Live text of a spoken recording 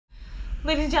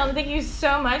Ladies and gentlemen, thank you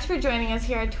so much for joining us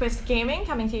here at Twist Gaming,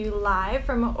 coming to you live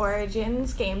from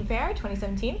Origins Game Fair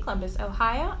 2017, Columbus,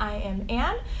 Ohio. I am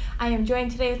Anne. I am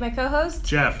joined today with my co-host,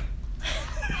 Jeff.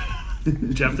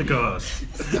 Jeff, the co-host.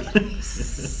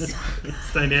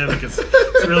 It's dynamic. It's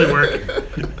really working.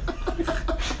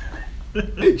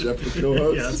 Hey, Jeff, the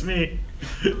co-host. Yeah, that's me.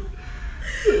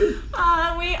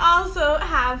 We also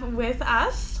have with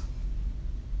us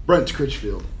Brent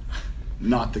Critchfield,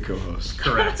 not the co-host.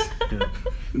 Correct. Yeah.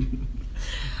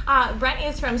 Brent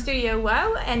is from Studio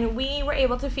Woe, and we were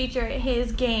able to feature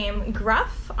his game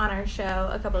Gruff on our show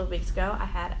a couple of weeks ago. I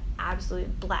had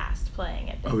absolute blast playing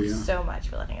it. Thank you so much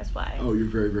for letting us play. Oh, you're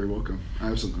very, very welcome. I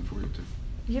have something for you, too.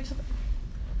 You have something?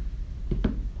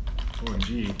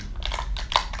 OMG.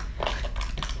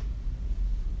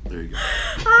 There you go.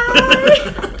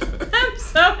 I'm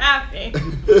so happy.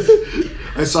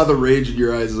 I saw the rage in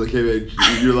your eyes. It's like, hey, man,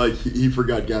 you're like, he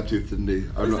forgot Gaptooth, didn't he?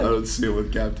 I don't see him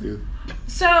with Gaptooth.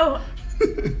 So,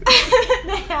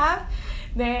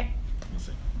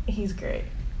 he's great.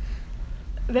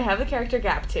 They have the character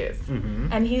Gaptooth,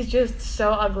 and he's just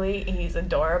so ugly. He's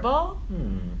adorable.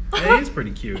 Yeah, he's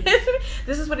pretty cute.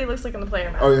 This is what he looks like in the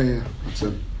player map. Oh, yeah. That's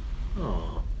him.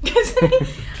 Oh.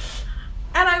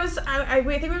 And I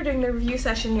think we were doing the review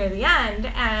session near the end,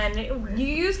 and you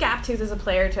use Gaptooth as a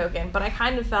player token, but I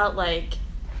kind of felt like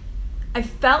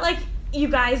you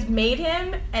guys made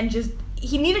him, and just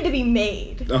he needed to be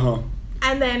made.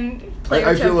 And then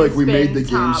I feel like we made the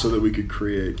top. game so that we could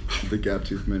create the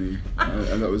Gaptooth mini,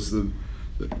 and that was the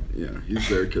he's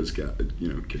there because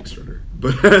Kickstarter,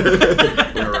 but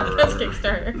That's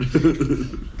Kickstarter.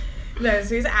 No,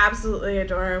 so he's absolutely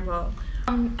adorable.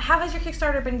 How has your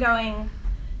Kickstarter been going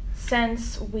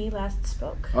since we last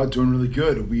spoke? Doing really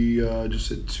good. We just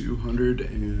hit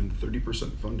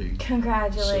 230% funding.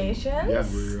 Congratulations! So, yeah,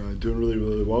 we're doing really,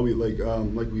 really well. We like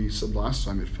we said last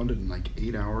time, it funded in like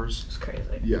 8 hours. It's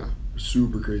crazy. Yeah,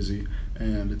 super crazy,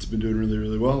 and it's been doing really,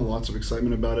 really well. Lots of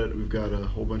excitement about it. We've got a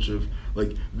whole bunch of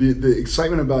the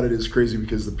excitement about it is crazy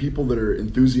because the people that are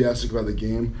enthusiastic about the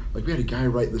game, like we had a guy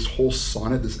write this whole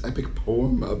sonnet, this epic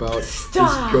poem about his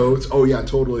goats. Oh yeah,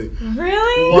 totally.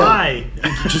 Really? Why?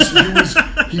 Yeah.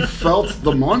 He felt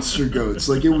the monster goats,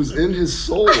 like it was in his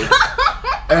soul.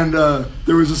 And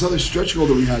there was this other stretch goal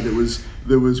that we had that was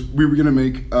we were gonna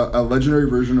make a legendary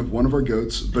version of one of our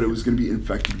goats, but it was gonna be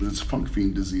infected with this funk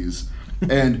fiend disease.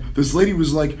 And this lady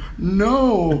was like,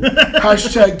 "No,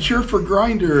 hashtag cure for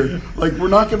Grinder. Like we're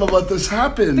not gonna let this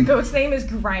happen." The goat's name is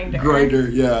Grinder. Grinder,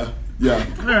 yeah.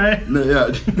 All right. No,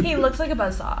 yeah. He looks like a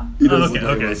buzzsaw. He does okay,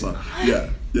 look like a buzzsaw.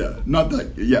 Yeah. Not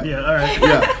that. Yeah. Yeah. All right.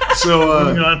 Yeah. So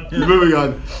Moving on. Yeah. Moving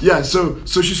on. Yeah. So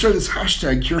she started this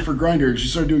hashtag cure for Grinder, and she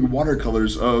started doing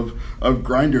watercolors of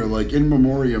Grinder, like in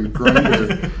memoriam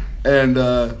Grinder, and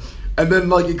then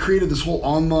like it created this whole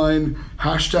online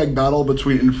hashtag battle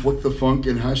between Inflict the Funk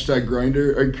and hashtag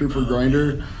Grinder or Cure for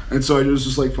Grinder, and so I was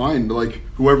just like, fine, like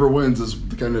whoever wins is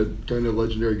the kind of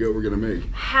legendary goat we're gonna make.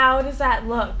 How does that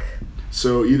look?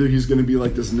 So either he's gonna be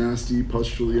like this nasty,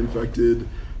 pustulely infected,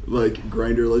 like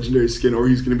Grinder legendary skin, or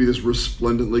he's gonna be this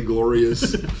resplendently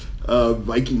glorious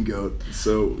Viking goat.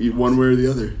 So one way or the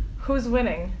other. Who's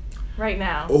winning right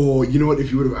now? Oh, you know what?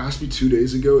 If you would have asked me 2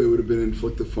 days ago, it would have been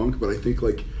Inflict the Funk. But I think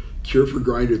like Cure for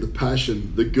Grinder, the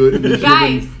passion, the good in the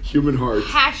human heart.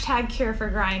 Hashtag Cure for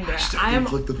Grinder. Hashtag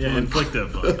Inflict the Funk. Yeah, Inflict the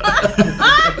Funk.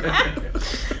 I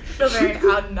feel very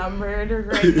outnumbered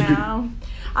right now.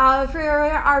 For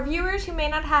our viewers who may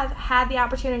not have had the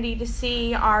opportunity to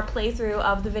see our playthrough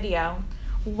of the video,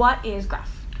 what is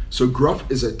Gruff? So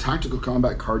Gruff is a tactical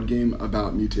combat card game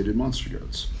about mutated monster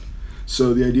goats.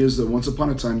 So the idea is that once upon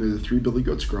a time there were 3 billy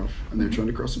goats Gruff, and they were trying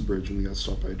to cross a bridge when they got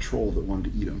stopped by a troll that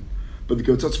wanted to eat them. But the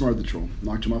goats outsmarted the troll,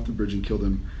 knocked him off the bridge and killed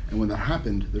him, and when that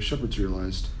happened, their shepherds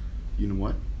realized, you know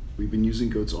what? We've been using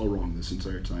goats all wrong this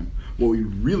entire time. What we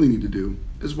really need to do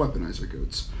is weaponize our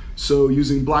goats. So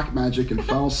using black magic and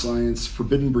foul science,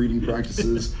 forbidden breeding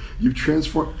practices, you've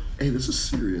transformed... Hey, this is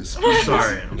serious. I'm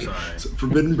sorry. So,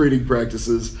 forbidden breeding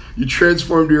practices, you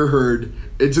transformed your herd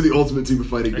into the ultimate team of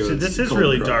fighting goats. Actually, this is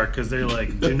really dark because they're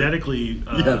like genetically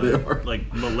they are.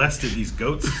 Like molested these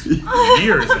goats for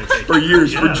years. I think. For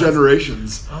years, for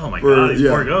generations. Oh my god, these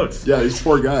poor goats. Yeah, these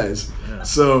poor guys. Yeah.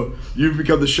 So you've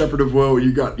become the shepherd of woe.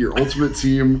 You got your ultimate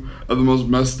team of the most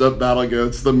messed up battle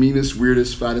goats, the meanest,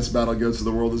 weirdest, fattest battle goats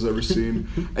the world has ever seen,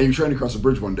 and you're trying to cross a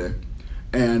bridge one day.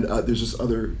 And there's this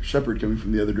other shepherd coming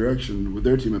from the other direction with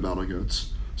their team of battle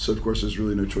goats. So, of course, there's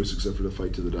really no choice except for to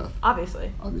fight to the death.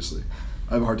 Obviously.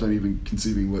 I have a hard time even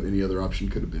conceiving what any other option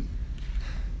could have been.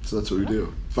 So that's what we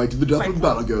do. Fight to the death with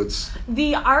battle goats.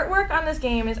 The artwork on this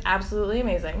game is absolutely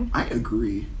amazing. I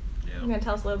agree. Yeah, You gonna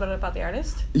tell us a little bit about the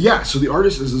artist? Yeah, so the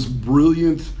artist is this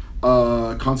brilliant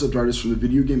concept artist from the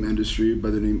video game industry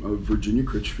by the name of Virginia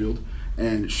Critchfield,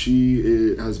 and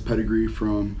she has pedigree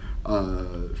from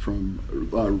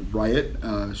Riot.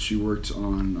 She worked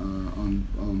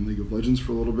on League of Legends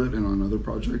for a little bit and on other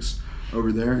projects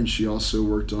over there, and she also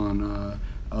worked on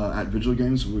at Vigil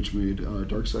Games, which made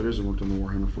Darksiders, and worked on the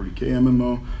Warhammer 40k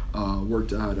MMO.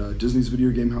 Worked at Disney's video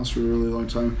game house for a really long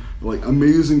time. Like,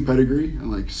 amazing pedigree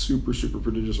and like super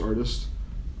prodigious artist.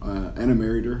 And I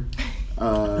married her.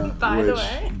 By the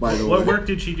way, what work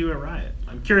did she do at Riot?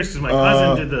 I'm curious because my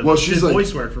cousin did the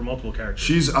voice work for multiple characters.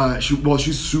 She's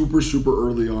super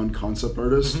early on concept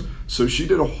artist. Mm-hmm. So she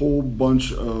did a whole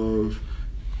bunch of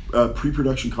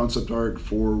pre-production concept art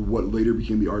for what later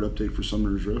became the art update for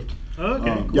Summoner's Rift. Oh,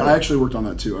 okay. Cool. Yeah, I actually worked on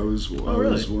that too. I was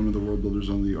really? one of the world builders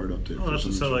on the art update. Oh, that's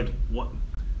so Rift. Like what?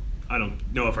 I don't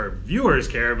know if our viewers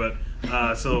care, but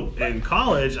so in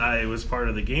college, I was part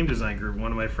of the game design group.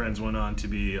 One of my friends went on to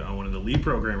be one of the lead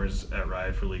programmers at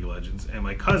Riot for League of Legends, and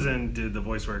my cousin did the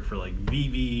voice work for like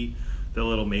Vivi, the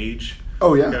little mage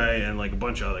guy, and like a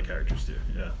bunch of other characters too.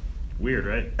 Yeah, weird,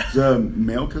 right? Is that a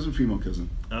male cousin, female cousin?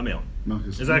 Male. Male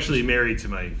cousin. Is actually married to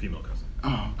my female cousin.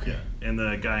 Oh, okay. Yeah. And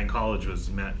the guy in college was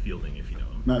Matt Fielding, if you know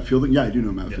him. Matt Fielding? Yeah, I do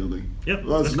know Matt Fielding. Yep.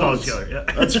 Well, that's college killer. Yeah.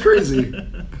 That's crazy.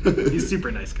 He's a super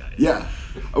nice guy. Yeah.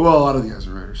 Well, a lot of the guys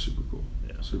are right are super cool.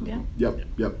 Yeah. Super cool.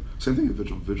 Yep. Same thing at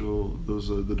Vigil. Vigil, those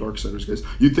the Darksiders guys.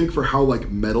 You'd think for how like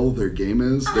metal their game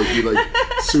is, they'd be like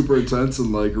super intense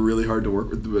and like really hard to work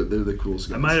with, but they're the coolest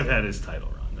guys. I might have had his title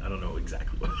wrong. I don't know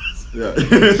exactly what it was. Yeah.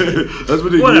 That's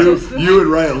between you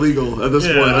and Riot Legal at this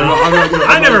point. I'm not gonna,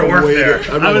 I never worked there.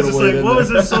 I was just like, what was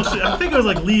this social? I think it was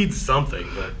like lead something,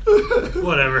 but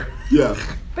whatever. Yeah.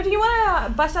 But do you want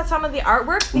to bust out some of the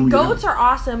artwork? The goats are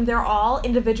awesome. They're all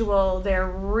individual. They're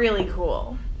really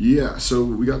cool. Yeah, so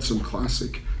we got some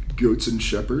classic goats and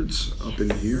shepherds up in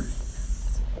here.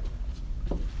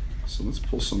 So let's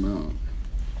pull some out.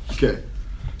 Okay,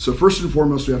 so first and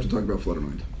foremost, we have to talk about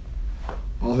Fluttermind.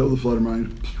 All hail the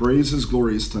Fluttermind. Praise his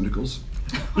glorious tentacles.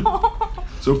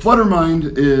 So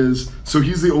Fluttermind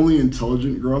he's the only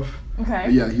intelligent gruff.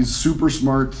 Okay. Yeah, he's super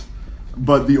smart.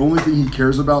 But the only thing he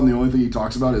cares about and the only thing he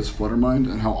talks about is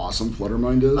Fluttermind and how awesome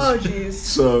Fluttermind is. Oh, jeez.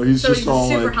 So he's just all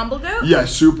super like, humble goat? Yeah,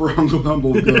 super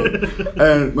humble goat.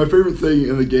 And my favorite thing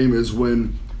in the game is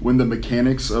when the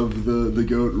mechanics of the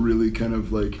goat really kind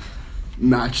of like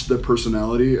match the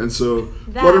personality. And so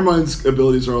Fluttermind's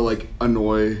abilities are like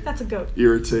annoy. That's a goat.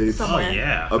 Irritate. Somewhere. Oh,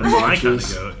 yeah.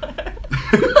 Obnoxious. That's my kind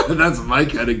of goat. That's my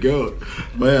kind of goat.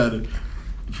 Man.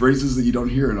 Phrases that you don't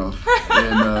hear enough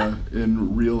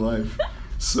in real life.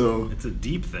 So it's a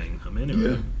deep thing. I'm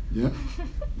into it. Yeah.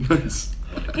 Nice.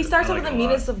 He starts off with the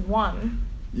meanest of one.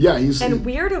 Yeah,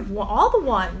 weird of all the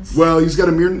ones. Well, he's got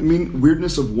a mean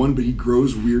weirdness of one, but he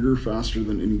grows weirder faster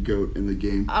than any goat in the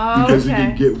game because he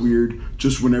can get weird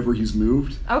just whenever he's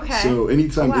moved. Okay. So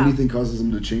anytime anything causes him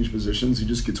to change positions, he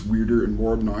just gets weirder and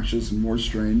more obnoxious and more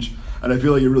strange. And I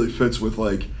feel like it really fits with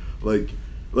like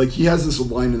he has this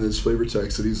line in his flavor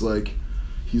text that he's like,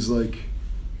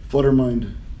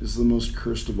 Fluttermind is the most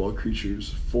cursed of all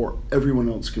creatures, for everyone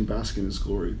else can bask in his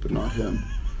glory, but not him.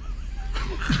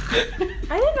 I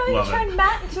didn't know you turned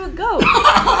Matt into a goat.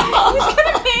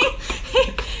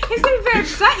 He's gonna be very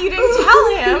upset you didn't tell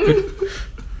him.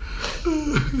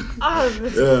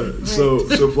 So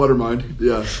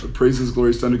Fluttermind, praise his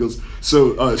glorious tentacles.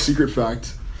 So secret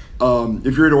fact.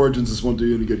 If you're at Origins, this won't do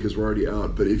you any good because we're already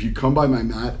out. But if you come by my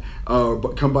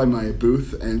come by my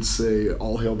booth and say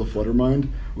 "All hail the Fluttermind,"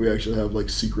 we actually have like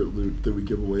secret loot that we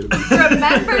give away to people.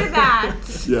 Remember that.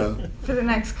 Yeah. For the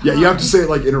next. Yeah, you have to say it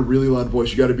like in a really loud voice.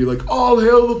 You got to be like "All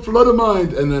hail the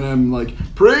Fluttermind," and then I'm like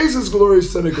 "Praise his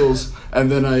glorious tentacles,"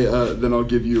 and then I'll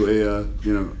give you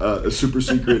a super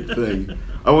secret thing.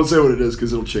 I won't say what it is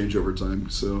because it'll change over time.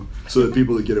 So that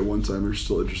people that get it one time are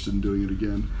still interested in doing it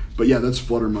again. But yeah, that's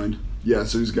Fluttermind. Yeah,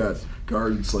 so he's got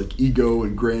guards like ego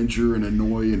and grandeur and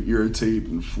annoy and irritate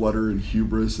and flutter and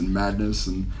hubris and madness,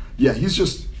 and yeah, he's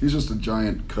just a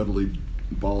giant cuddly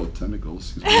ball of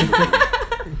tentacles. He's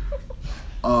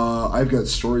I've got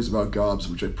stories about Gobs,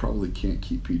 which I probably can't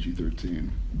keep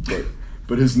PG-13,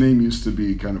 but his name used to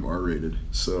be kind of R-rated,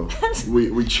 so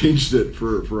we changed it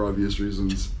for obvious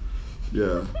reasons.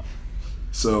 Yeah.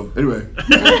 So anyway,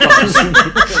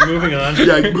 moving on.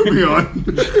 Yeah, moving on.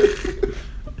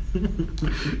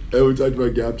 And we talked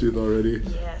about Gaptooth already.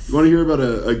 Yes. You want to hear about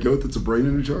a goat that's a brain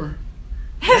in a jar?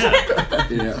 Yeah.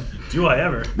 Yeah. Do I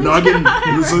ever? Noggin.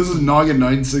 So this is Noggin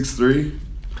 963.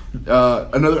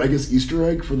 Another, I guess, Easter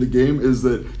egg for the game is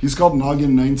that he's called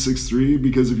Noggin 963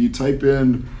 because if you type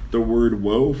in the word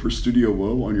Woe for Studio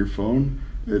Woe on your phone,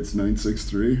 It's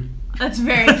 963. That's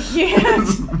very cute.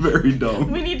 It's very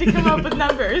dumb. We need to come up with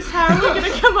numbers. How are we going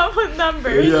to come up with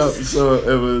numbers? Yeah, so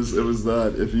it was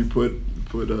that. If you put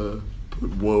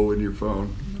Woe in your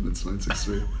phone, it's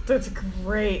 963. That's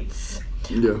great.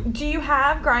 Yeah. Do you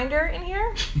have Grindr in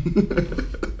here?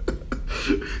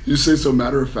 You say so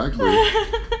matter of factly.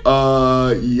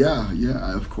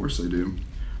 Yeah, of course I do.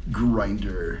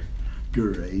 Grindr.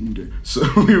 So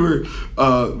we were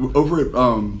over at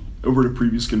a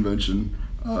previous convention.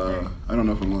 I don't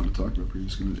know if I'm allowed to talk about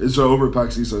previous conventions. So over at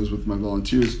PAX East, I was with my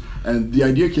volunteers, and the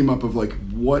idea came up of like,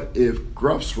 what if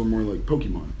gruffs were more like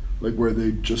Pokemon? Like where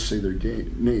they just say their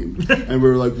name, and we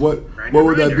were like, what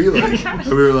would that be like? And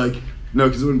we were like, no,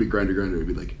 because it wouldn't be Grindr. It'd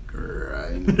be like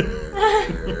Grindr.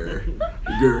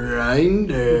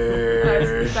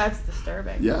 That's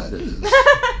disturbing. Yeah, it is.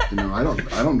 I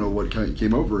don't know what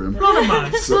came over him.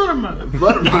 Fluttermine.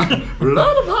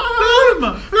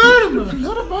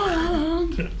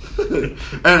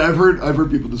 And I've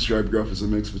heard people describe Gruff as a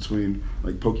mix between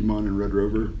like Pokemon and Red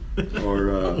Rover,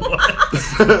 or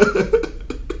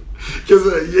because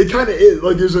it kind of is.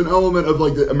 Like, there's an element of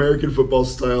like the American football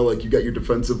style. Like, you got your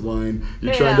defensive line.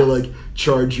 You're trying to like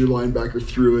charge your linebacker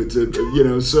through it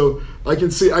to. So I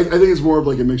can see. I think it's more of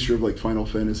like a mixture of like Final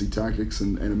Fantasy Tactics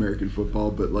and American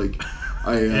football. But like,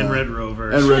 and Red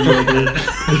Rover.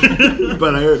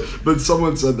 But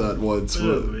someone said that once.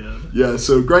 Oh, yeah.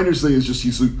 So Grinder's thing is just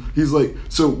he's like.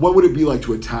 So what would it be like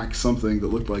to attack something that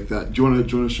looked like that? Do you want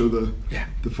to show the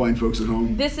fine folks at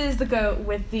home? This is the goat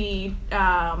with the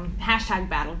hashtag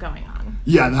battle going on.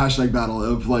 Yeah, the hashtag battle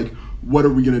of like, what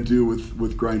are we gonna do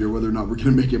with Grindr? Whether or not we're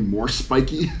gonna make him more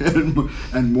spiky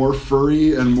and more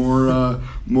furry and more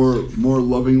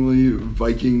lovingly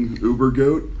Viking Uber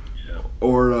goat.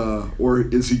 Or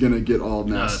is he gonna get all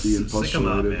nasty and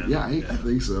pustulated? Yeah, I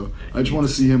think so. I just want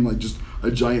to see him like just a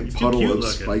giant puddle of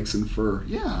spikes and fur.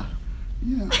 Yeah.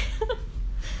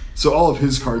 So all of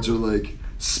his cards are like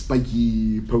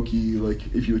spiky, pokey. Like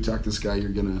if you attack this guy,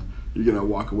 you're gonna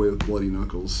walk away with bloody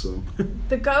knuckles. So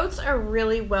the goats are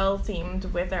really well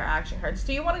themed with their action cards.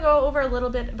 Do you want to go over a little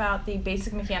bit about the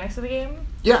basic mechanics of the game?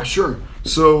 Yeah, sure.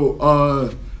 So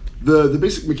the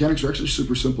basic mechanics are actually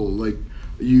super simple. Like,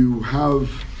 you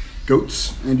have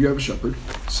goats and you have a shepherd.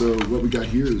 So what we got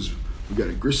here is we got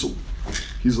a Gristle.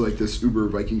 He's like this uber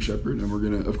Viking shepherd, and we're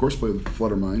gonna of course play with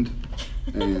Fluttermind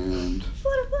and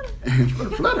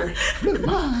Fluttermind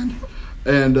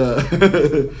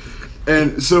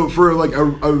and so for like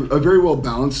a very well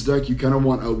balanced deck, you kind of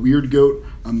want a weird goat,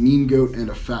 a mean goat, and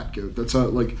a fat goat. That's how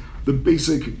like the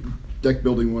basic deck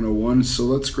building 101. So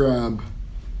let's grab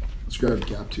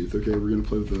Gaptooth. Okay, we're gonna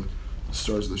play with the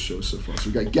stars of the show so far. So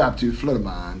we got Gaptooth,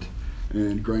 Fluttermind,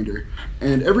 and Grindr.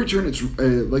 And every turn, it's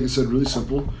like I said, really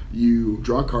simple. You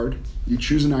draw a card, you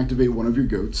choose and activate one of your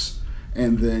goats,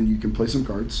 and then you can play some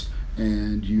cards,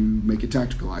 and you make a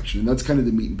tactical action. And that's kind of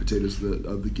the meat and potatoes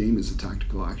of the game, is a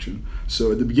tactical action.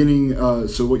 So at the beginning,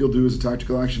 so what you'll do as a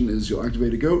tactical action is you'll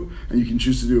activate a goat, and you can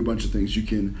choose to do a bunch of things. You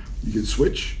can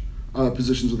switch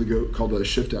positions with a goat, called a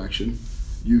shift action.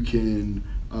 You can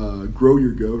grow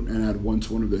your goat and add 1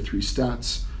 to one of their 3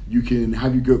 stats. You can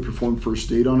have your goat perform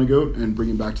first aid on a goat and bring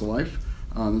him back to life.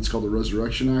 That's called a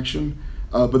resurrection action.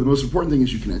 But the most important thing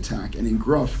is you can attack. And in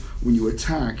Gruff, when you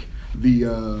attack,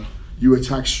 you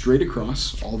attack straight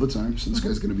across all the time. So this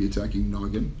guy's going to be attacking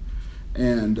Noggin.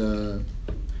 And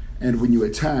when you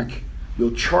attack,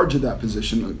 you'll charge at that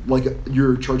position like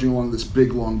you're charging along this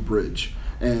big, long bridge.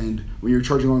 And when you're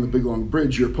charging along the big, long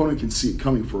bridge, your opponent can see it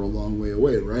coming for a long way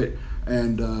away, right?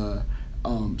 And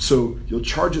so you'll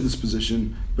charge at this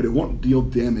position, but it won't deal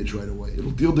damage right away. It'll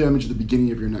deal damage at the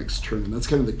beginning of your next turn, and that's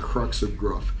kind of the crux of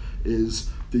Gruff, is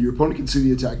that your opponent can see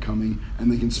the attack coming,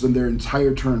 and they can spend their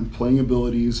entire turn playing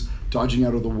abilities, dodging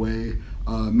out of the way,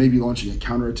 maybe launching a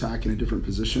counterattack in a different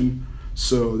position.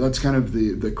 So that's kind of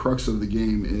the crux of the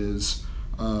game is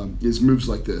moves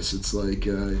like this. It's like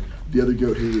the other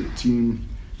goat team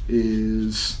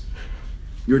is...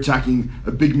 You're attacking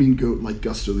a big mean goat like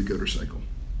Gusto the Goatercycle.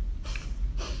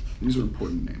 These are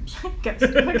important names.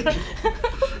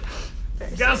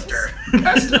 Gusto.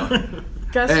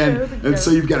 And so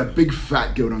you've got a big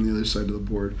fat goat on the other side of the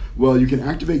board. Well, you can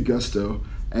activate Gusto,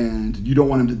 and you don't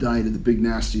want him to die to the big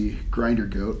nasty Grindr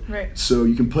goat. Right. So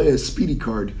you can play a speedy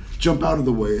card, jump out of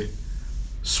the way,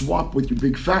 swap with your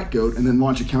big fat goat, and then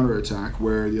launch a counterattack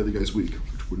where the other guy's weak,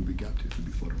 which wouldn't be Gaptooth, it would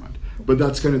be Fluttermind. But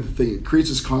that's kind of the thing. It creates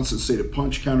this constant state of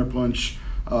punch, counterpunch,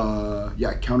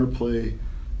 counterplay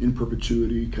in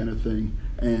perpetuity kind of thing.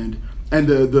 And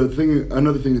the thing,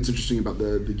 another thing that's interesting about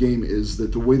the game is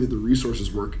that the way that the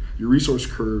resources work, your resource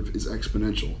curve is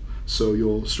exponential. So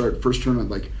you'll start first turn at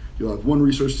like you'll have 1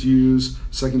 resource to use,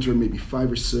 second turn maybe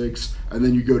 5 or 6, and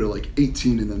then you go to like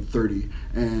 18 and then 30.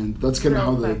 And that's kind of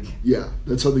how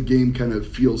that's how the game kind of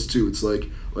feels too. It's like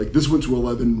this went to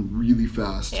 11 really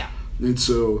fast. Yeah. And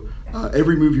so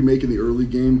every move you make in the early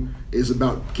game is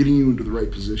about getting you into the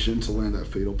right position to land that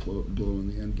fatal blow in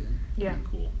the end game. Yeah.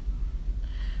 Cool.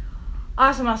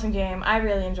 Awesome game. I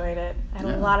really enjoyed it. I had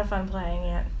a lot of fun playing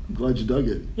it. I'm glad you dug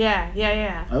it. Yeah.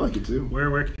 I like it too.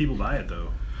 Where can people buy it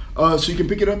though? So you can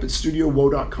pick it up at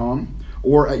studiowoe.com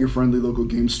or at your friendly local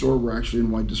game store. We're actually in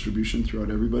wide distribution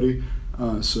throughout everybody.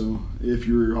 So if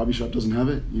your hobby shop doesn't have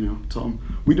it, tell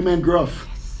them we demand gruff.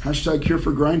 Yes. #cure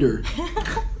for grinder.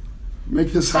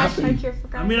 Make this happen.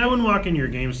 I mean, I wouldn't walk in your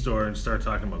game store and start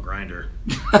talking about Grindr.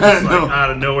 Just like out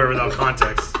of nowhere without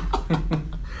context.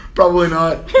 Probably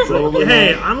not.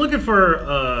 Hey, I'm looking for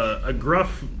a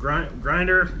gruff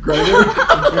grinder.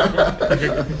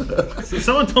 So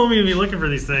someone told me to be looking for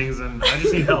these things, and I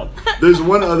just need help. There's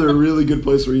one other really good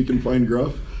place where you can find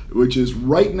gruff, which is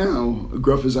right now.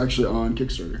 Gruff is actually on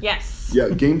Kickstarter. Yes. Yeah,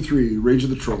 Game 3, Rage of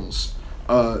the Trolls.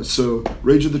 So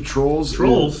Rage of the Trolls.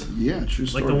 Trolls? Yeah, true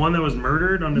story. Like the one that was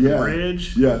murdered under the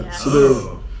bridge? Yeah. Yes.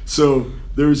 So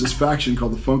there was this faction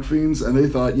called the Funk Fiends, and they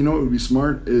thought, what would be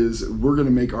smart is we're going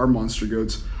to make our monster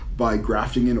goats by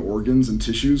grafting in organs and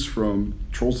tissues from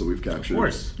trolls that we've captured. Of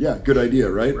course. Yeah, good idea,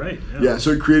 right? Right. Yeah,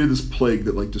 so it created this plague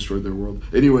that destroyed their world.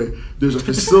 Anyway, there's a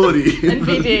facility.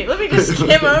 NPD. Let me just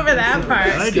skim over that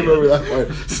part. Skim over that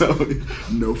part. So,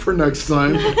 no for next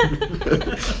time.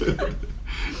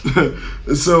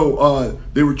 So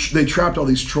they trapped all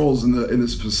these trolls in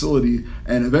this facility,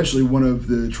 and eventually one of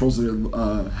the trolls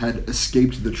that had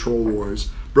escaped the troll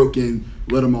wars broke in,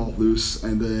 let them all loose,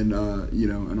 and then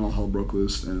and all hell broke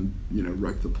loose and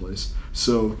wrecked the place.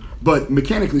 So, but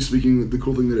mechanically speaking, the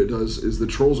cool thing that it does is the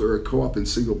trolls are a co-op and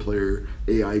single player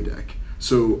AI deck.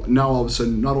 So now all of a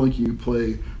sudden, not only can you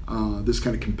play this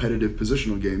kind of competitive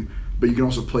positional game, but you can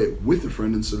also play it with a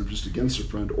friend instead of just against a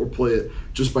friend, or play it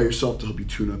just by yourself to help you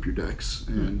tune up your decks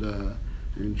and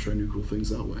try new cool things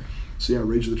that way. So yeah,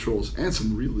 Rage of the Trolls, and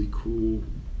some really cool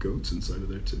goats inside of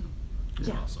there too.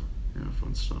 Yeah. Awesome. Yeah,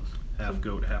 fun stuff. Half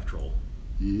goat, half troll.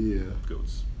 Yeah.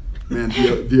 Goats. Man,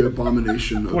 the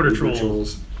abomination of Quarter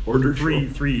trolls.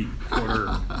 Three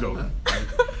quarter goat.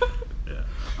 Yeah.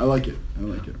 I like it.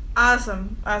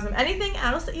 Awesome. Anything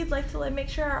else that you'd like to make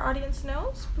sure our audience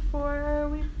knows before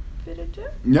we bid adieu?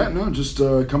 Yeah, no, just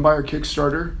come by our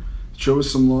Kickstarter, show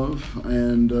us some love,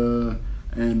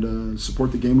 and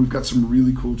support the game. We've got some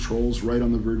really cool trolls right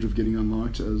on the verge of getting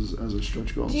unlocked as a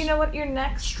stretch goal. Do you know what your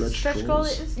next stretch goal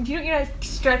is? Do you know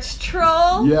stretch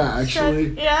troll? Yeah,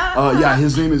 actually. Yeah.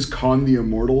 His name is Khan the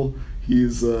Immortal.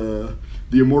 He's the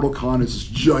Immortal Khan is this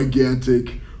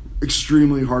gigantic,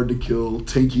 extremely hard to kill,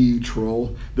 tanky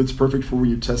troll that's perfect for when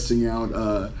you're testing out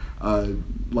how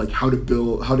to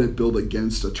build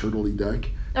against a turtley deck.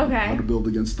 Okay. How to build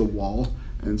against the wall.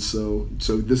 And so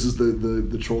this is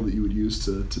the troll that you would use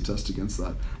to test against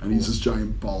that. And he's this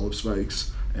giant ball of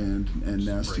spikes and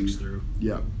nasty. Breaks through.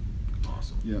 Yeah.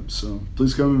 Awesome. Yep. So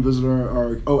please come and visit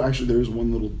our. Oh, actually, there is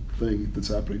one little thing that's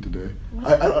happening today.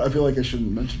 I feel like I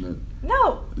shouldn't mention it.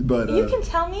 No. But you can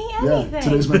tell me anything. Yeah.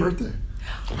 Today's my birthday.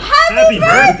 Happy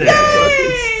birthday!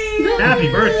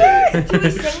 Happy birthday! Do we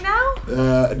sing now?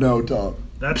 No, Tom.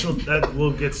 That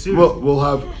will get sued. We'll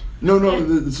have. No,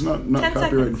 it's not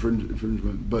copyright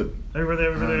infringement, but. Happy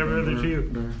birthday to you.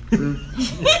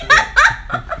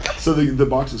 So the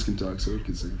boxes can talk, so it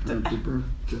can sing. Happy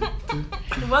birthday.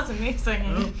 It wasn't me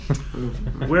singing.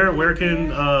 Where can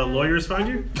lawyers find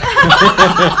you?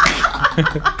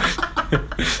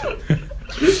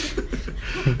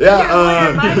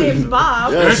 Yeah, my name's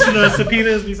Bob. Where should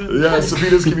subpoenas be sent? Yeah,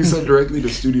 subpoenas can be sent directly to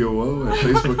Studio Woe at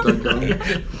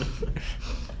Facebook.com.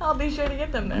 I'll be sure to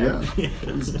get them there. Yeah,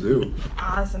 please do.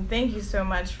 Awesome. Thank you so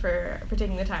much for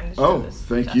taking the time to show this.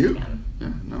 Thank you. Again.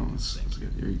 Yeah, no, it's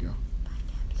good. Here you go.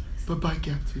 Bye-bye,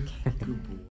 Captain. Good boy.